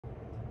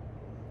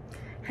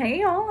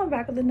Hey y'all, I'm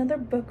back with another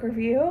book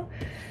review.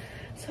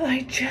 So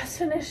I just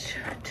finished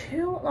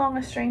Too Long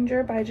a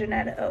Stranger by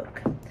Janette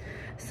Oak.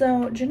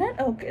 So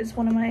Janette Oak is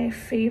one of my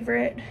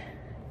favorite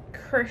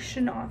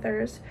Christian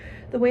authors.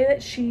 The way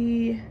that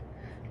she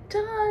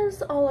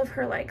does all of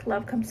her like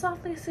Love Comes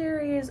Softly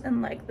series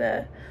and like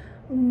the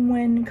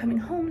When Coming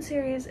Home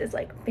series is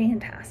like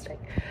fantastic.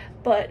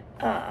 But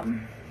I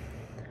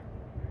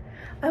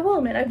will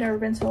admit I've never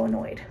been so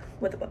annoyed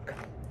with a book.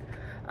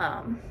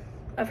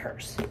 Of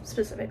hers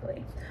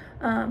specifically.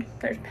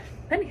 There's been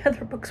many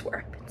other books where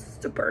I've been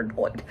super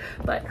annoyed,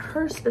 but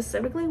hers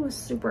specifically was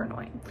super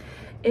annoying.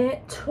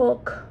 It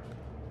took,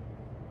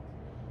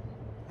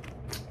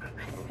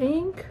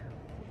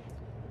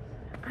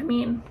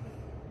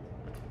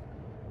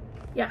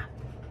 yeah,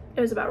 it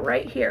was about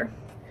right here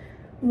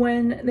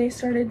when they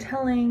started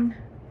telling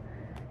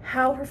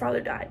how her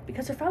father died,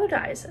 because her father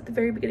dies at the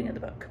very beginning of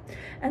the book,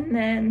 and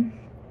then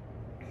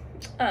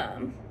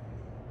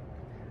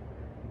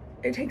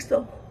it takes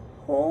the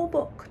whole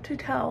book to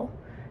tell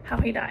how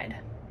he died.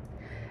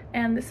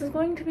 And this is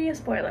going to be a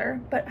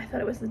spoiler, but I thought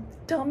it was the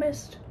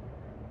dumbest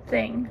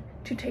thing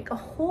to take a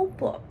whole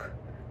book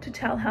to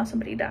tell how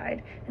somebody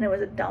died, and it was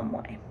a dumb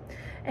way.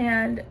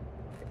 And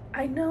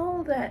I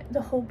know that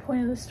the whole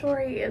point of the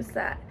story is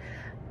that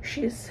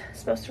she's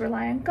supposed to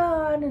rely on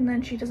God, and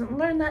then she doesn't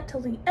learn that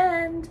till the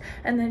end,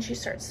 and then she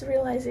starts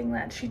realizing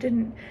that she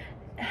didn't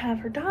have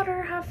her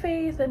daughter have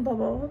faith, and blah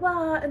blah blah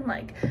blah,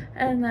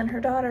 and then her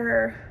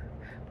daughter,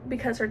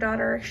 because her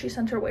daughter, she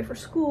sent her away for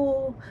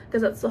school,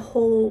 because that's the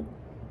whole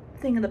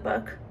thing of the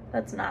book.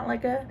 That's not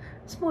like a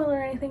spoiler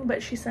or anything,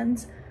 but she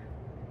sends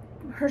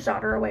her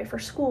daughter away for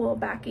school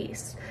back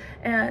east.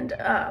 And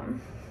I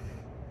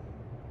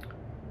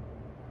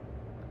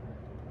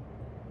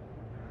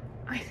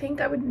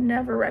think I would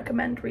never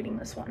recommend reading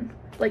this one,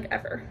 like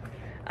ever.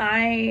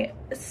 I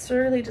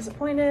thoroughly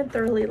disappointed,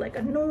 thoroughly like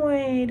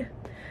annoyed,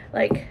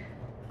 like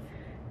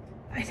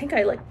I think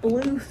I like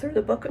blew through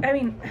the book. I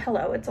mean,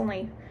 hello, it's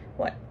only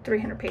what,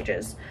 300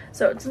 pages,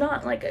 so it's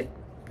not like a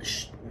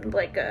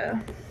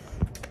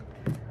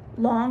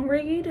long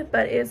read,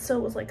 but it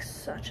still was like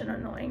such an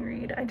annoying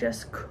read. I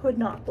just could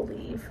not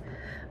believe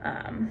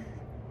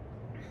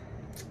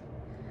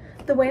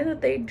the way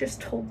that they just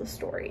told the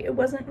story. It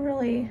wasn't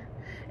really,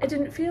 it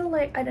didn't feel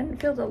like, I didn't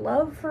feel the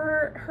love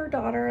for her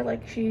daughter.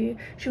 Like she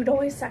would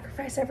always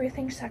sacrifice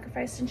everything she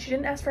sacrificed, and she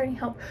didn't ask for any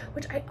help,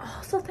 which I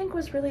also think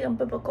was really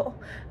unbiblical,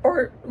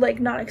 or like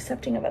not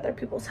accepting of other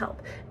people's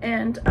help.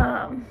 And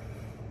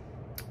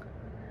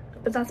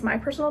but that's my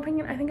personal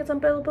opinion. I think it's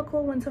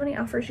unbiblical when somebody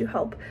offers you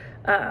help.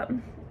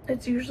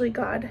 It's usually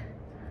God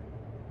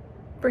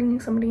bringing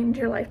somebody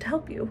into your life to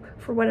help you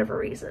for whatever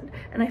reason.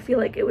 And I feel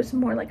like it was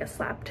more like a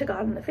slap to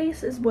God in the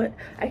face is what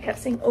I kept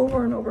saying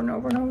over and over and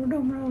over and over and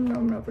over and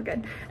over and over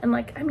again. And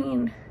like, I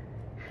mean,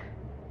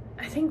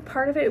 I think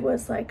part of it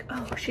was like,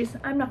 oh,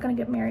 I'm not gonna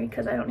get married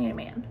because I don't need a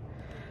man.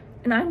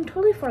 And I'm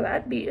totally for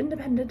that, be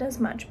independent as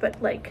much, but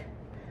like,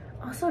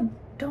 also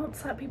don't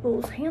slap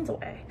people's hands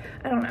away.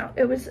 I don't know.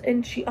 It was,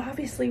 and she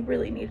obviously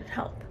really needed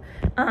help.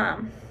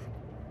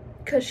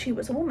 Because she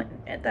was a woman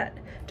at that,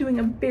 doing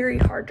a very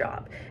hard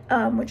job,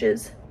 which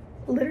is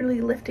literally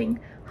lifting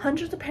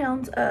hundreds of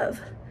pounds of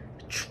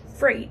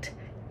freight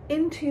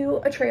into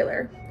a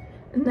trailer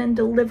and then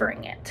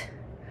delivering it,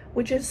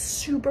 which is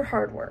super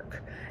hard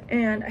work.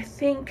 And I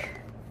think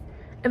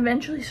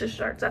eventually she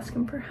starts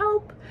asking for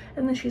help,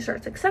 and then she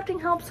starts accepting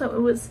help. So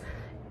it was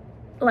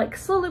like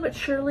slowly but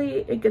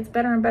surely it gets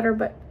better and better,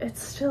 but it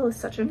still is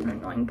such an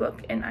annoying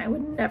book, and I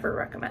would never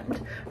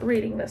recommend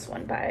reading this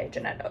one by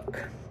Janette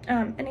Oak.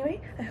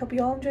 Anyway, I hope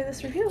you all enjoy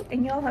this review,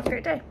 and y'all have a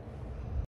great day.